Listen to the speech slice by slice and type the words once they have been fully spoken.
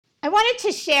I wanted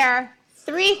to share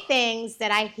 3 things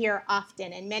that I hear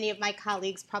often, and many of my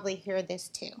colleagues probably hear this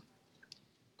too.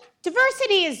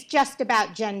 Diversity is just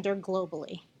about gender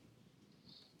globally.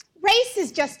 Race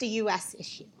is just a US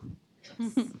issue.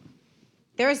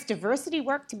 There is diversity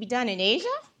work to be done in Asia?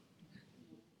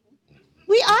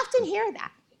 We often hear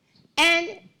that.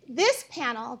 And this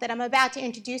panel that I'm about to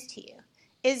introduce to you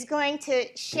is going to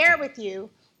share with you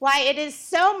why it is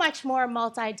so much more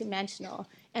multidimensional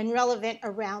and relevant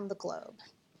around the globe.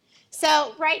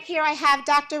 So right here I have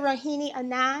Dr. Rohini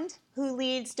Anand, who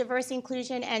leads diversity,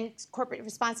 inclusion, and corporate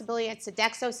responsibility at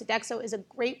Sodexo. Sodexo is a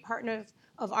great partner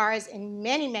of ours in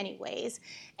many, many ways.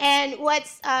 And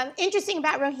what's interesting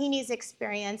about Rohini's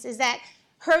experience is that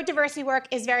her diversity work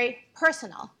is very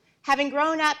personal. Having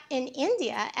grown up in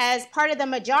India as part of the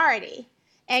majority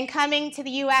and coming to the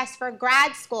US for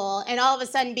grad school and all of a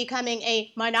sudden becoming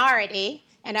a minority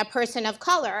and a person of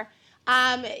color,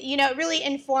 it really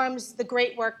informs the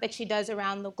great work that she does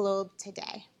around the globe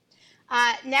today.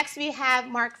 Next, we have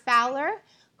Mark Fowler,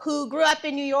 who grew up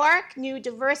in New York, knew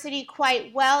diversity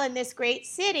quite well in this great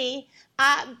city,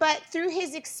 but through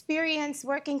his experience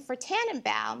working for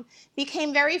Tannenbaum,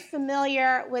 became very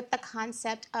familiar with the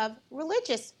concept of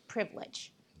religious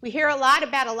privilege. We hear a lot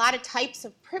about a lot of types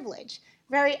of privilege.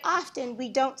 Very often, we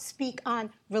don't speak on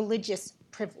religious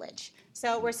privilege.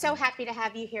 So we're so happy to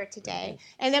have you here today.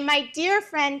 And then my dear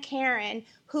friend Karyn,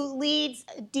 who leads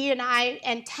D&I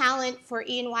and talent for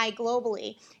E&Y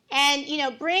globally,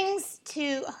 and brings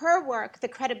to her work the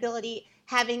credibility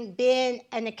having been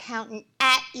an accountant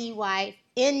at EY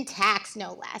in tax,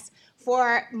 no less,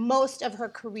 for most of her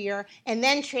career, and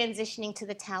then transitioning to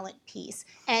the talent piece,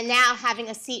 and now having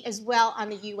a seat as well on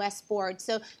the U.S. board.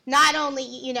 So not only,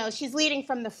 she's leading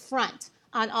from the front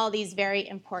on all these very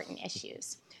important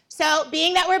issues. So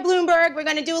being that we're Bloomberg, we're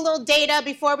going to do a little data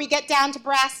before we get down to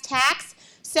brass tacks.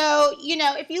 So,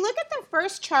 if you look at the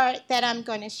first chart that I'm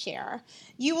going to share,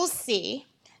 you will see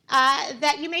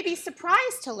that you may be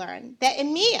surprised to learn that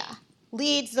EMEA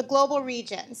leads the global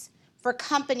regions for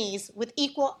companies with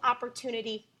equal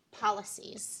opportunity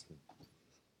policies.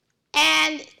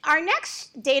 And our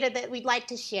next data that we'd like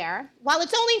to share, while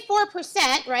it's only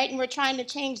 4%, right, and we're trying to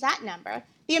change that number,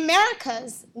 the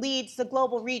Americas leads the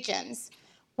global regions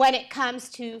when it comes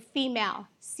to female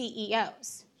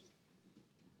CEOs.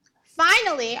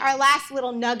 Finally, our last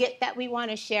little nugget that we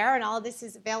want to share, and all of this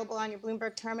is available on your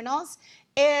Bloomberg terminals,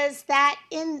 is that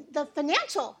in the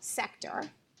financial sector,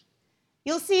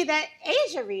 you'll see that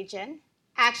Asia region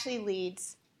actually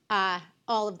leads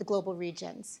all of the global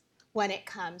regions when it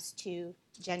comes to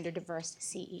gender diverse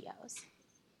CEOs.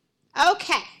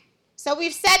 Okay, so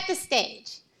we've set the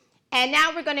stage. And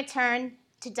now we're going to turn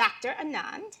to Dr.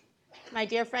 Anand, my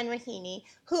dear friend Rohini,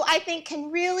 who I think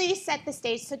can really set the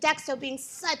stage. Sodexo being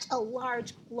such a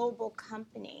large global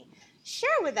company. Share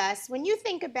with us, when you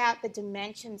think about the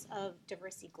dimensions of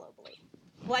diversity globally,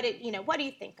 what do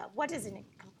you think of? What does it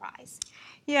comprise?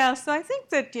 Yeah, so I think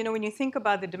that, when you think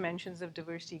about the dimensions of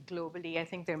diversity globally, I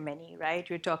think there are many, right?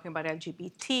 You're talking about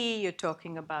LGBT, you're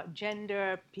talking about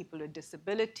gender, people with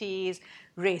disabilities,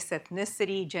 race,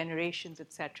 ethnicity, generations,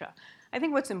 et cetera. I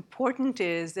think what's important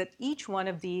is that each one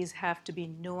of these have to be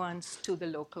nuanced to the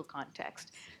local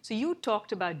context. So you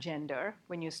talked about gender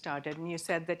when you started, and you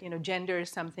said that gender is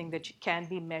something that can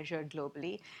be measured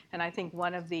globally. And I think it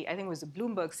was the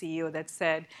Bloomberg CEO that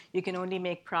said you can only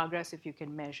make progress if you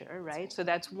can measure, right? So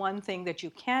that's one thing that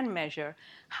you can measure.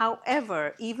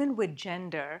 However, even with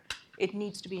gender, it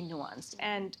needs to be nuanced.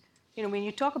 And when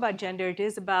you talk about gender, it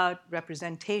is about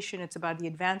representation. It's about the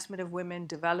advancement of women,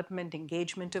 development,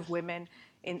 engagement of women,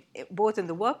 both in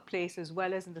the workplace as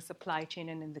well as in the supply chain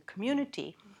and in the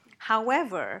community.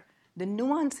 However, the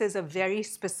nuances are very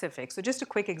specific. So just a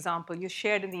quick example. You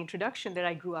shared in the introduction that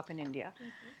I grew up in India. Mm-hmm.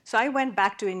 So I went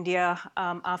back to India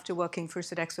after working for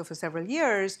Sodexo for several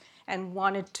years and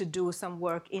wanted to do some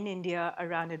work in India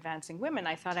around advancing women.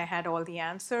 I thought I had all the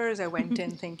answers. I went in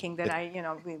thinking that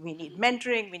we need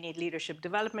mentoring, we need leadership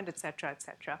development, et cetera, et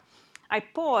cetera. I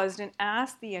paused and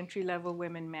asked the entry-level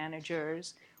women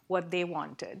managers what they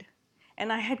wanted.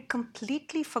 And I had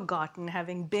completely forgotten,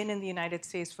 having been in the United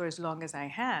States for as long as I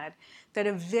had, that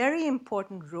a very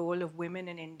important role of women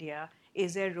in India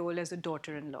is their role as a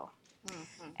daughter-in-law.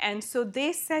 Mm-hmm. And so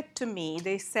they said to me,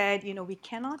 we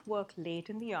cannot work late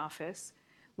in the office.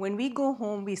 When we go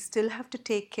home, we still have to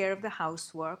take care of the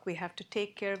housework. We have to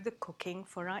take care of the cooking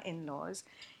for our in-laws.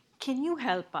 Can you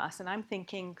help us? And I'm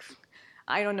thinking,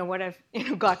 I don't know what I've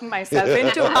gotten myself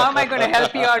into. How am I going to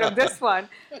help you out of this one?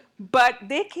 But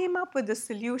they came up with a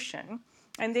solution,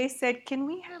 and they said, can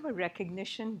we have a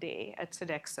recognition day at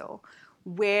Sodexo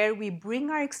where we bring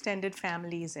our extended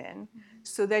families in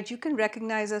so that you can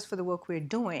recognize us for the work we're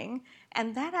doing.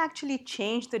 And that actually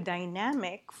changed the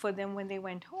dynamic for them when they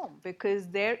went home, because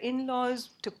their in-laws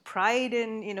took pride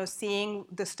in, seeing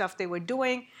the stuff they were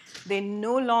doing. They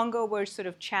no longer were sort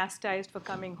of chastised for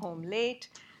coming home late.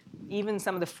 Even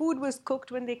some of the food was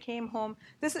cooked when they came home.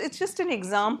 It's just an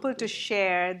example to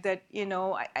share that,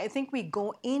 I think we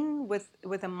go in with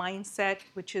a mindset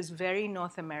which is very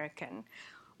North American.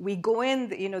 We go in,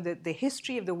 the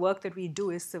history of the work that we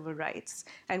do is civil rights,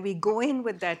 and we go in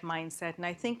with that mindset. And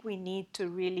I think we need to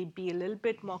really be a little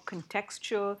bit more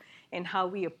contextual in how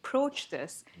we approach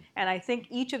this. And I think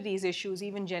each of these issues,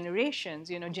 even generations,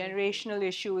 generational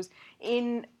issues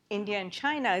in India and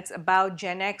China, it's about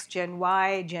Gen X, Gen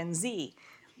Y, Gen Z.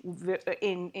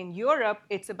 In Europe,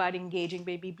 it's about engaging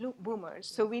baby boomers.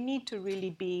 So we need to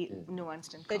really be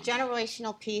nuanced and The calm.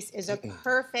 generational piece is a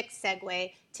perfect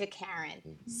segue to Karyn.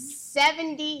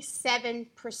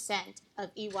 77%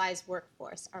 of EY's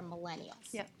workforce are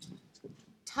millennials. Yep.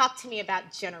 Talk to me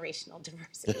about generational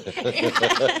diversity.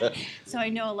 So I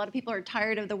know a lot of people are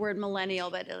tired of the word millennial,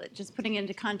 but just putting it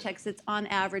into context, it's on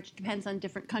average, depends on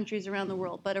different countries around the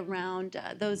world, but around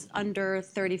those under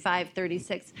 35,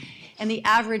 36. And the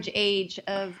average age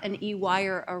of an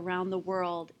EYer around the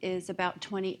world is about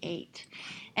 28.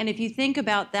 And if you think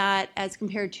about that as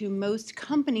compared to most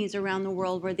companies around the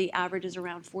world where the average is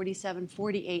around 47,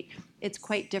 48, it's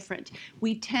quite different.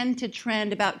 We tend to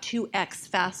trend about 2x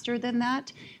faster than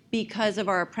that because of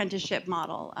our apprenticeship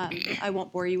model. I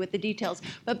won't bore you with the details,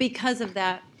 but because of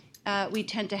that, we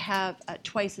tend to have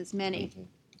twice as many.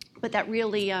 But that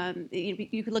really,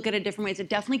 you could look at it different ways. It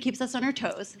definitely keeps us on our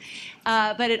toes,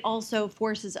 but it also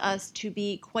forces us to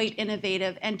be quite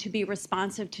innovative and to be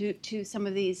responsive to some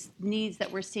of these needs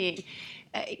that we're seeing.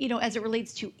 As it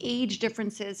relates to age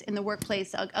differences in the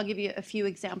workplace, I'll give you a few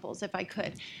examples if I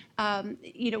could.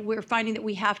 We're finding that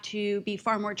we have to be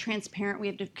far more transparent. We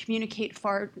have to communicate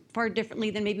far differently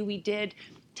than maybe we did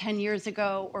 10 years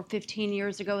ago or 15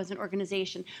 years ago as an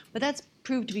organization. But that's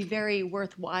proved to be very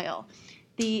worthwhile.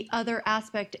 The other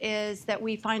aspect is that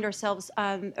we find ourselves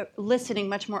listening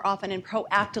much more often and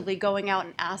proactively going out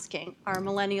and asking our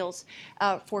millennials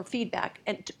for feedback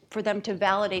and for them to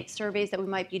validate surveys that we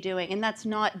might be doing. And that's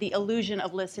not the illusion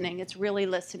of listening, it's really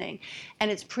listening. And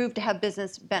it's proved to have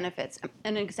business benefits.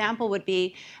 An example would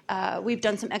be we've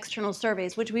done some external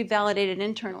surveys, which we've validated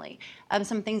internally.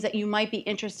 Some things that you might be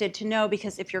interested to know,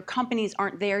 because if your companies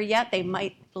aren't there yet, they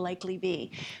might likely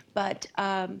be. But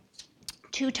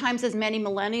 2 times as many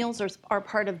millennials are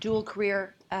part of dual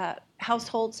career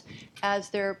households as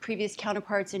their previous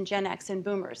counterparts in Gen X and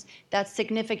boomers. That's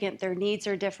significant. Their needs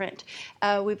are different.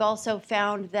 We've also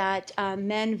found that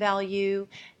men value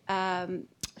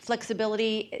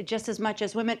flexibility just as much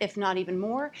as women, if not even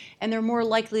more, and they're more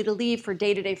likely to leave for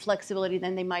day-to-day flexibility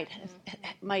than they might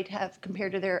have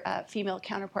compared to their female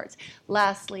counterparts.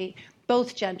 Lastly,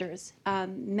 both genders,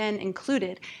 men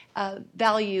included,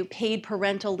 value paid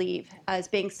parental leave as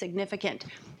being significant.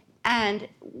 And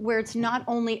where it's not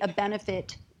only a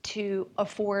benefit to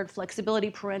afford flexibility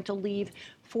parental leave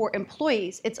for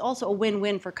employees, it's also a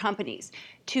win-win for companies.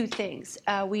 2 things.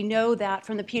 We know that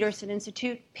from the Peterson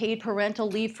Institute, paid parental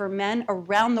leave for men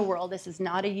around the world, this is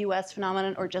not a US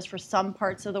phenomenon or just for some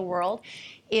parts of the world,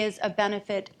 is a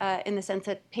benefit in the sense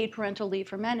that paid parental leave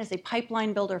for men is a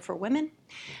pipeline builder for women,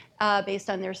 based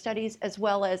on their studies, as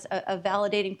well as a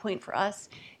validating point for us.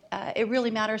 It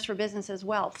really matters for business as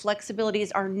well. Flexibility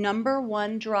is our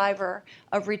 #1 driver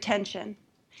of retention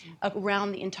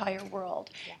around the entire world.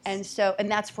 Yes.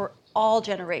 And that's for all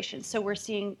generations. So we're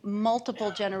seeing multiple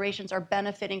generations are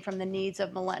benefiting from the needs of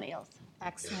millennials.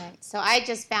 Excellent. So I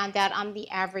just found out I'm the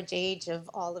average age of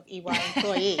all of EY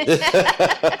employees.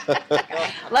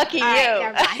 Lucky you. Right,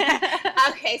 never mind.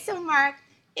 Okay, so Mark,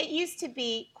 it used to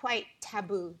be quite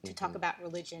taboo to talk about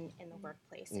religion in the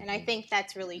workplace, and I think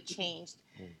that's really changed.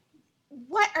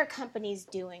 What are companies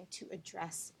doing to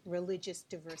address religious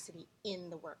diversity in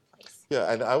the workplace?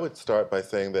 Yeah, and I would start by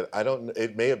saying that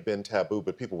it may have been taboo,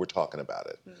 but people were talking about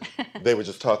it. They were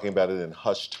just talking about it in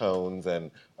hushed tones and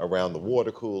around the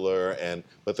water cooler,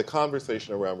 but the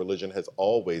conversation around religion has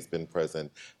always been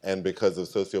present, and because of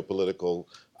sociopolitical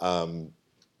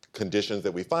conditions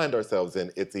that we find ourselves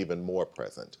in, it's even more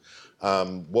present.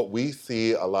 What we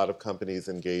see a lot of companies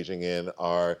engaging in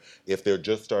are, if they're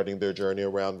just starting their journey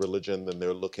around religion, then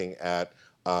they're looking at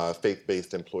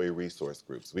faith-based employee resource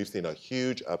groups. We've seen a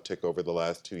huge uptick over the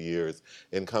last 2 years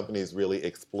in companies really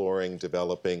exploring,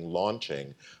 developing,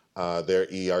 launching There are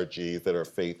ERGs that are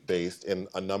faith-based in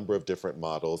a number of different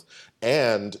models,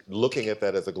 and looking at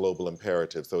that as a global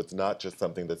imperative. So it's not just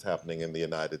something that's happening in the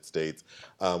United States.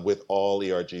 With all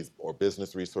ERGs or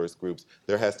business resource groups,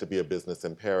 there has to be a business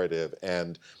imperative.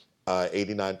 And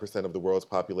 89% of the world's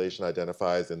population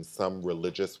identifies in some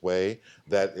religious way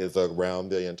that is around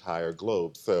the entire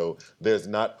globe. So there's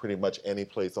not pretty much any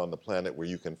place on the planet where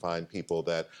you can find people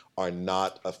that are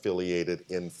not affiliated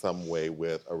in some way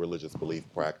with a religious belief,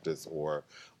 practice, or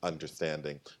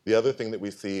understanding. The other thing that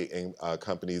we see in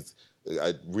companies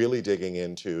really digging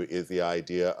into is the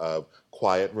idea of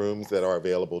quiet rooms that are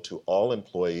available to all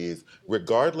employees,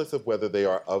 regardless of whether they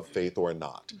are of faith or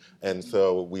not. And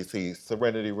so we see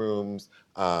serenity rooms,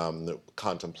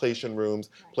 contemplation rooms,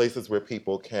 places where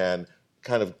people can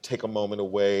kind of take a moment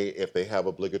away if they have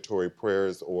obligatory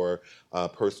prayers or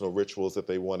personal rituals that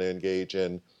they want to engage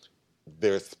in.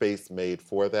 There's space made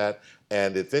for that.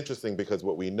 And it's interesting because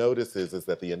what we notice is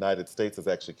that the United States is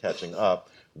actually catching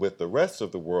up with the rest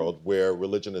of the world, where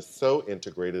religion is so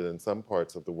integrated in some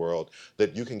parts of the world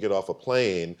that you can get off a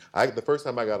plane. The first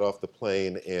time I got off the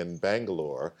plane in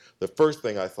Bangalore, the first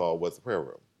thing I saw was the prayer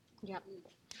room. Yep.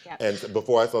 Yep. And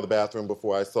before I saw the bathroom,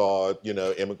 before I saw,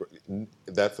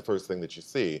 that's the first thing that you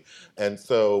see. And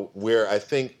so we're, I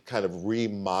think, kind of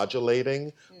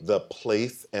remodulating the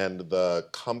place and the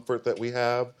comfort that we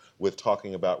have with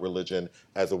talking about religion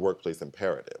as a workplace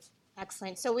imperative.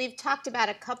 Excellent. So we've talked about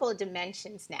a couple of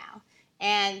dimensions now.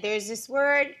 And there's this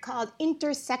word called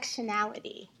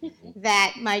intersectionality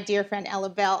that my dear friend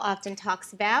Ella Bell often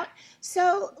talks about.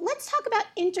 So let's talk about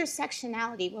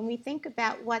intersectionality when we think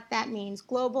about what that means.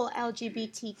 Global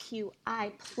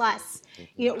LGBTQI+,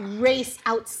 race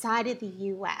outside of the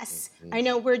U.S. I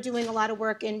know we're doing a lot of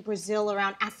work in Brazil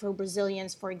around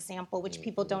Afro-Brazilians, for example, which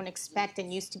people don't expect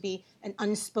and used to be an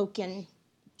unspoken,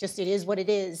 just it is what it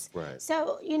is. Right.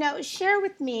 So, share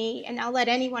with me, and I'll let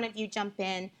any one of you jump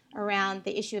in, around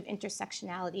the issue of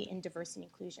intersectionality and diversity and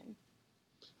inclusion.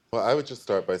 Well, I would just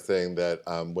start by saying that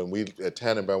when we at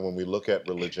Tannenbaum, when we look at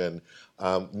religion,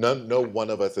 no one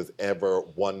of us is ever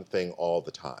one thing all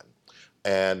the time.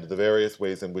 And the various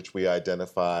ways in which we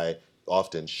identify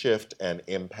often shift and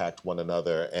impact one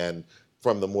another. And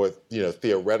from the more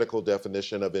theoretical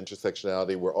definition of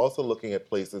intersectionality, we're also looking at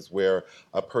places where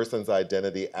a person's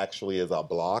identity actually is a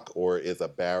block or is a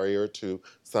barrier to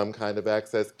some kind of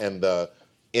access, and the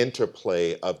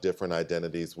interplay of different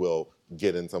identities will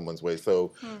get in someone's way.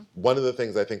 So one of the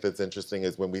things I think that's interesting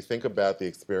is when we think about the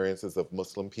experiences of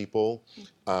Muslim people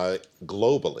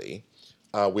globally,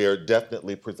 we are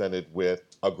definitely presented with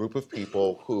a group of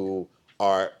people who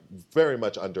are very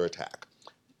much under attack.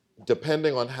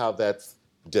 Depending on how that's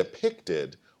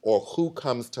depicted or who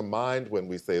comes to mind when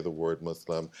we say the word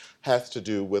Muslim has to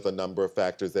do with a number of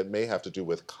factors that may have to do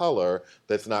with color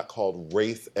that's not called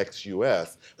race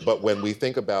ex-US, but when we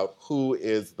think about who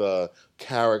is the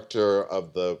character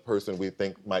of the person we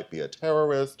think might be a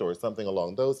terrorist or something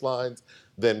along those lines,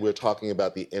 then we're talking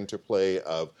about the interplay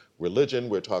of religion,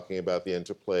 we're talking about the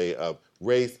interplay of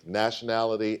race,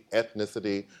 nationality,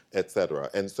 ethnicity, etc.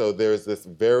 And so there's this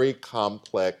very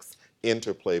complex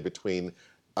interplay between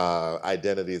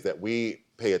identities that we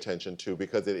pay attention to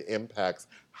because it impacts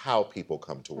how people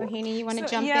come to work. Rohini, you want to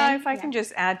jump in? Yeah, if I can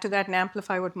just add to that and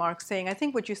amplify what Mark's saying. I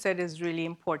think what you said is really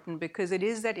important because it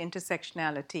is that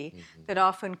intersectionality that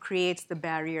often creates the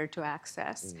barrier to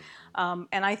access.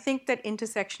 And I think that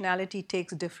intersectionality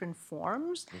takes different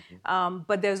forms,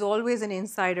 but there's always an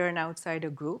insider and outsider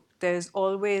group. There's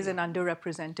always an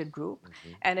underrepresented group,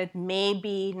 and it may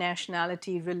be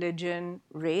nationality, religion,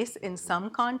 race in some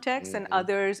contexts, and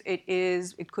others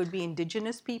it could be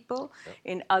indigenous people.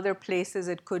 In other places,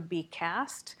 it could be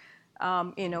caste,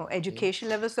 education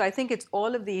level. So I think it's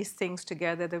all of these things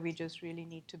together that we just really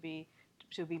need to be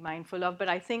mindful of. But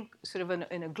I think sort of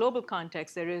in a global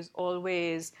context, there is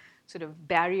always sort of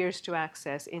barriers to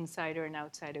access, insider and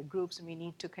outsider groups, and we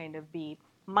need to kind of be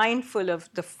mindful of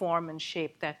the form and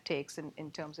shape that takes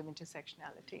in terms of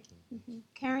intersectionality.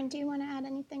 Karyn, do you want to add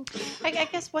anything to that? I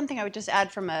guess one thing I would just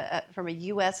add from a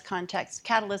U.S. context,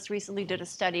 Catalyst recently did a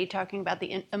study talking about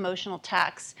the emotional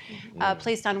tax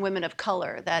placed on women of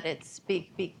color, that it's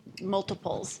big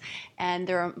multiples, and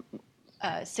there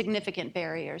are significant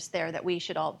barriers there that we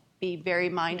should all be very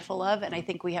mindful of, and I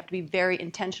think we have to be very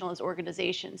intentional as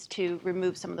organizations to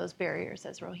remove some of those barriers,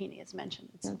 as Rohini has mentioned.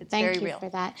 It's Thank very you real.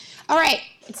 for that. All right,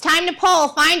 it's time to poll.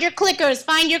 Find your clickers.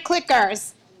 Find your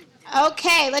clickers.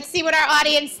 Okay, let's see what our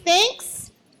audience thinks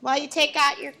while you take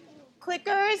out your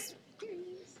clickers.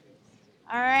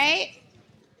 All right.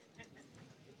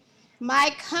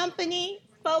 My company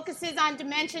focuses on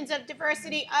dimensions of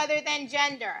diversity other than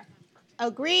gender.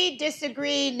 Agree,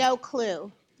 disagree, no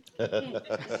clue.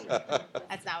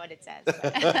 That's not what it says.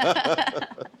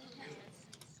 But.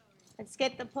 Let's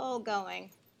get the poll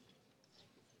going.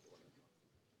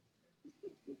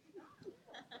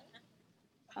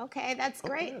 Okay, that's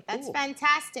great. Okay, That's cool.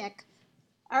 fantastic.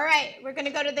 All right, we're going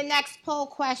to go to the next poll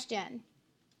question.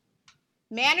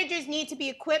 Managers need to be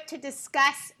equipped to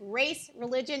discuss race,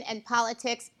 religion, and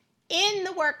politics in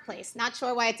the workplace. Not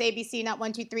sure why it's ABC, not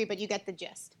 1, 2, 3, but you get the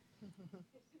gist.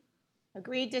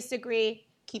 Agree, disagree,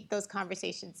 keep those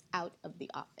conversations out of the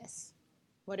office.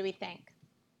 What do we think?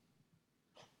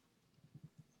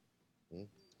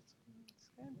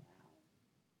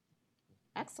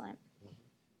 Excellent.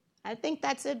 I think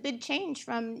that's a big change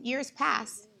from years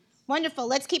past. Wonderful.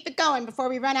 Let's keep it going before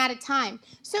we run out of time.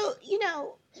 So,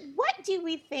 what do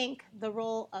we think the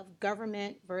role of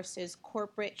government versus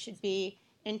corporate should be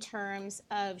in terms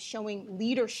of showing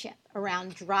leadership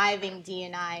around driving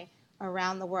D&I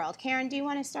around the world? Karyn, do you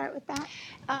want to start with that?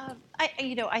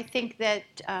 I think that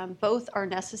both are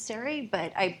necessary,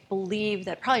 but I believe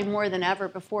that probably more than ever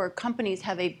before, companies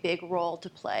have a big role to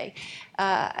play.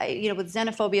 With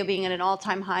xenophobia being at an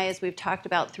all-time high, as we've talked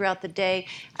about throughout the day,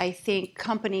 I think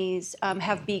companies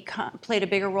have played a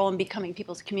bigger role in becoming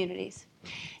people's communities.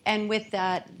 And with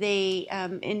that,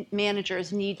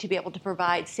 managers need to be able to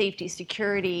provide safety,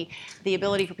 security, the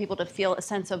ability for people to feel a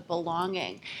sense of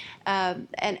belonging. And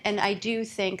I do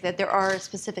think that there are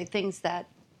specific things that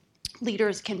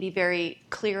leaders can be very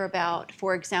clear about.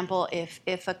 For example,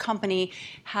 if a company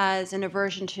has an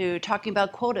aversion to talking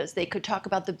about quotas, they could talk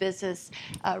about the business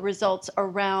results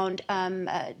around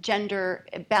gender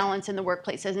balance in the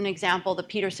workplace. As an example, the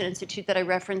Peterson Institute that I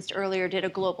referenced earlier did a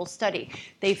global study.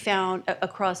 They found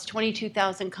across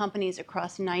 22,000 companies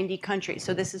across 90 countries,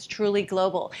 so this is truly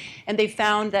global. And they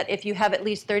found that if you have at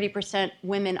least 30%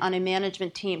 women on a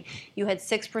management team, you had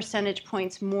 6 percentage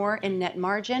points more in net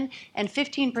margin and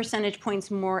 15 percentage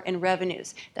points more in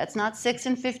revenues. That's not 6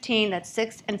 and 15, that's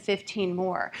 6 and 15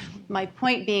 more. My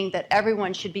point being that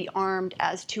everyone should be armed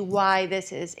as to why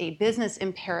this is a business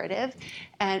imperative,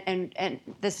 and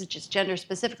this is just gender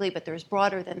specifically, but there's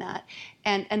broader than that,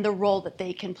 and the role that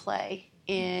they can play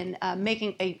in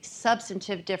making a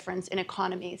substantive difference in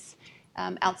economies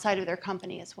outside of their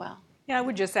company as well. Yeah, I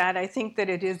would just add, I think that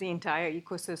it is the entire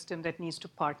ecosystem that needs to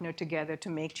partner together to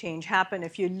make change happen.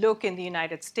 If you look in the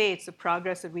United States, the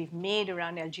progress that we've made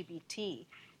around LGBT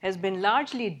has been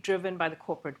largely driven by the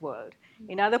corporate world.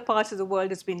 In other parts of the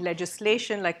world, it's been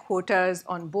legislation like quotas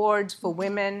on boards for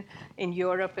women in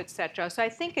Europe, et cetera. So I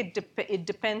think it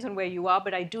depends on where you are,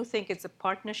 but I do think it's a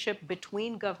partnership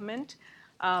between government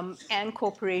and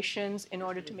corporations in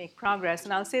order to make progress.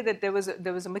 And I'll say that there was a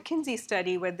McKinsey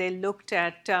study where they looked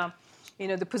at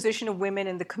the position of women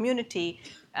in the community,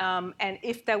 and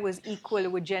if that was equal,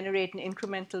 it would generate an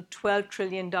incremental $12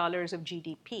 trillion of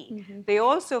GDP. Mm-hmm. They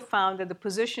also found that the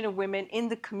position of women in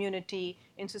the community,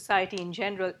 in society in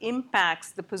general,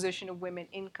 impacts the position of women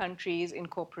in countries, in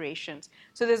corporations.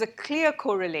 So there's a clear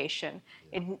correlation.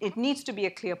 It needs to be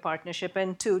a clear partnership.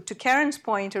 And to Karyn's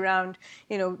point around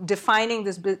defining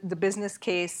the business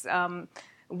case,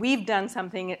 we've done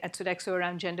something at Sodexo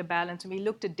around gender balance, and we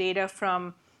looked at data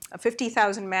from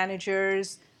 50,000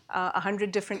 managers,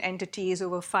 100 different entities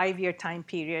over a 5-year time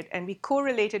period. And we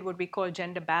correlated what we call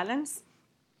gender balance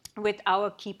with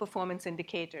our key performance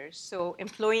indicators. So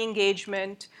employee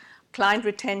engagement, client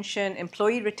retention,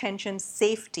 employee retention,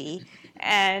 safety,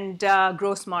 and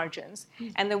gross margins.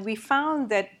 And then we found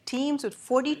that teams with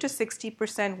 40 to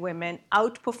 60% women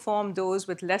outperformed those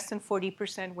with less than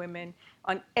 40% women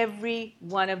on every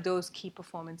one of those key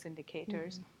performance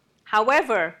indicators. Mm-hmm.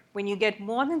 However, when you get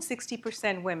more than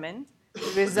 60% women,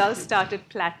 the results started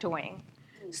plateauing.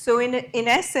 So in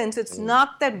essence, it's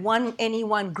not that any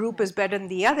one group is better than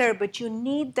the other, but you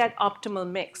need that optimal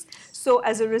mix. So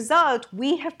as a result,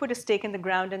 we have put a stake in the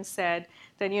ground and said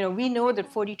that we know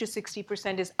that 40 to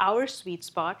 60% is our sweet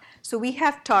spot. So we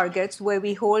have targets where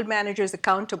we hold managers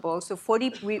accountable. So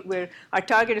our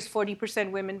target is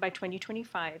 40% women by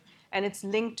 2025. And it's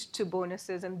linked to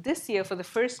bonuses. And this year, for the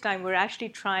first time, we're actually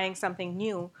trying something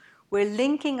new. We're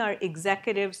linking our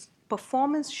executives'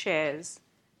 performance shares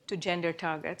to gender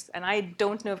targets. And I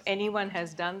don't know if anyone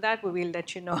has done that, but we'll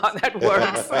let you know how that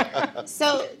works.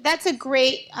 So that's a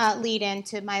great lead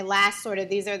into my last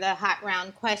these are the hot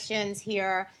round questions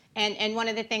here. And one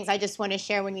of the things I just want to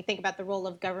share when we think about the role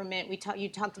of government, you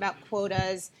talked about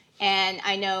quotas. And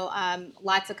I know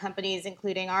lots of companies,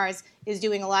 including ours, is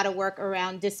doing a lot of work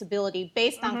around disability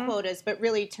based on quotas, but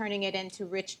really turning it into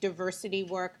rich diversity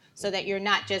work so that you're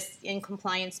not just in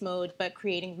compliance mode, but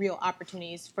creating real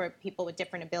opportunities for people with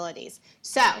different abilities.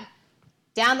 So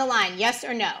Down the line, yes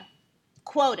or no?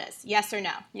 Quotas, yes or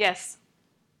no? Yes.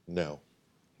 No.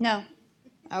 No.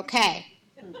 Okay.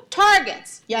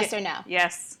 Targets, yes or no?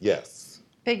 Yes. Yes.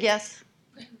 Big yes.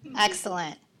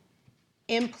 Excellent.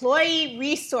 Employee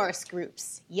resource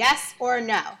groups, yes or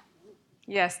no?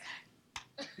 Yes.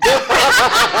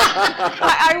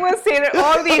 I will say that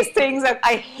all these things,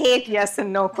 I hate yes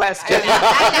and no questions.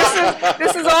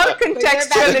 This is all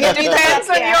contextual. It depends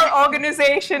on your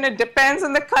organization. It depends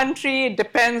on the country. It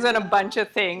depends on a bunch of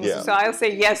things. Yeah. So I'll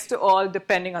say yes to all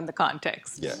depending on the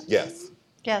context. Yeah. Yes.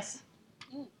 Yes.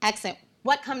 Excellent.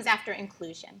 What comes after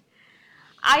inclusion?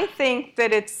 I think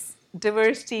that it's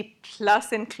diversity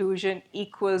plus inclusion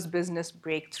equals business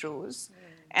breakthroughs.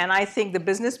 And I think the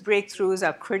business breakthroughs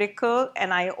are critical.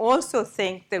 And I also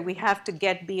think that we have to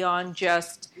get beyond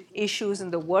just issues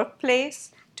in the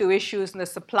workplace to issues in the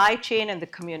supply chain and the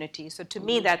community. So to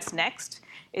me, that's next.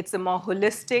 It's a more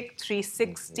holistic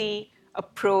 360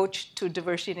 approach to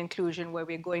diversity and inclusion where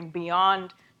we're going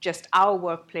beyond just our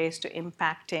workplace to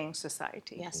impacting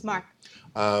society. Yes, Mark.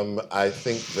 I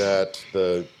think that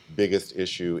the biggest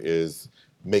issue is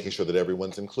making sure that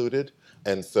everyone's included.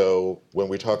 And so when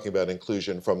we're talking about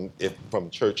inclusion from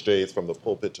church days, from the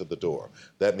pulpit to the door,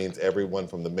 that means everyone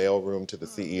from the mailroom to the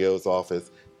CEO's office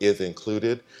is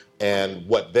included. And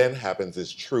what then happens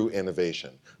is true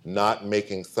innovation, not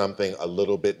making something a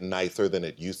little bit nicer than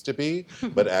it used to be,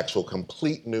 but actual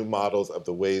complete new models of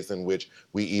the ways in which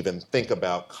we even think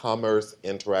about commerce,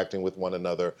 interacting with one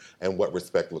another, and what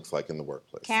respect looks like in the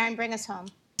workplace. Karyn, bring us home.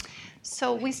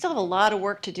 So we still have a lot of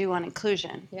work to do on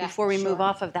inclusion before we move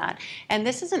off of that. And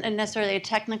this isn't necessarily a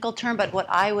technical term, but what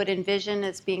I would envision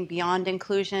as being beyond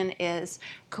inclusion is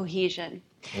cohesion.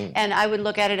 And I would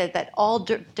look at it as that all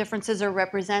differences are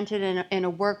represented in a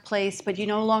workplace, but you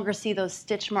no longer see those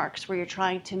stitch marks where you're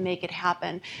trying to make it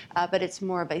happen, but it's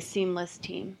more of a seamless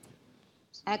team.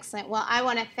 Excellent. Well, I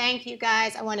want to thank you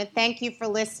guys. I want to thank you for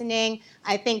listening.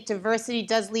 I think diversity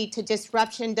does lead to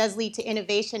disruption, does lead to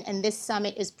innovation, and this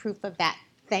summit is proof of that.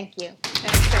 Thank you.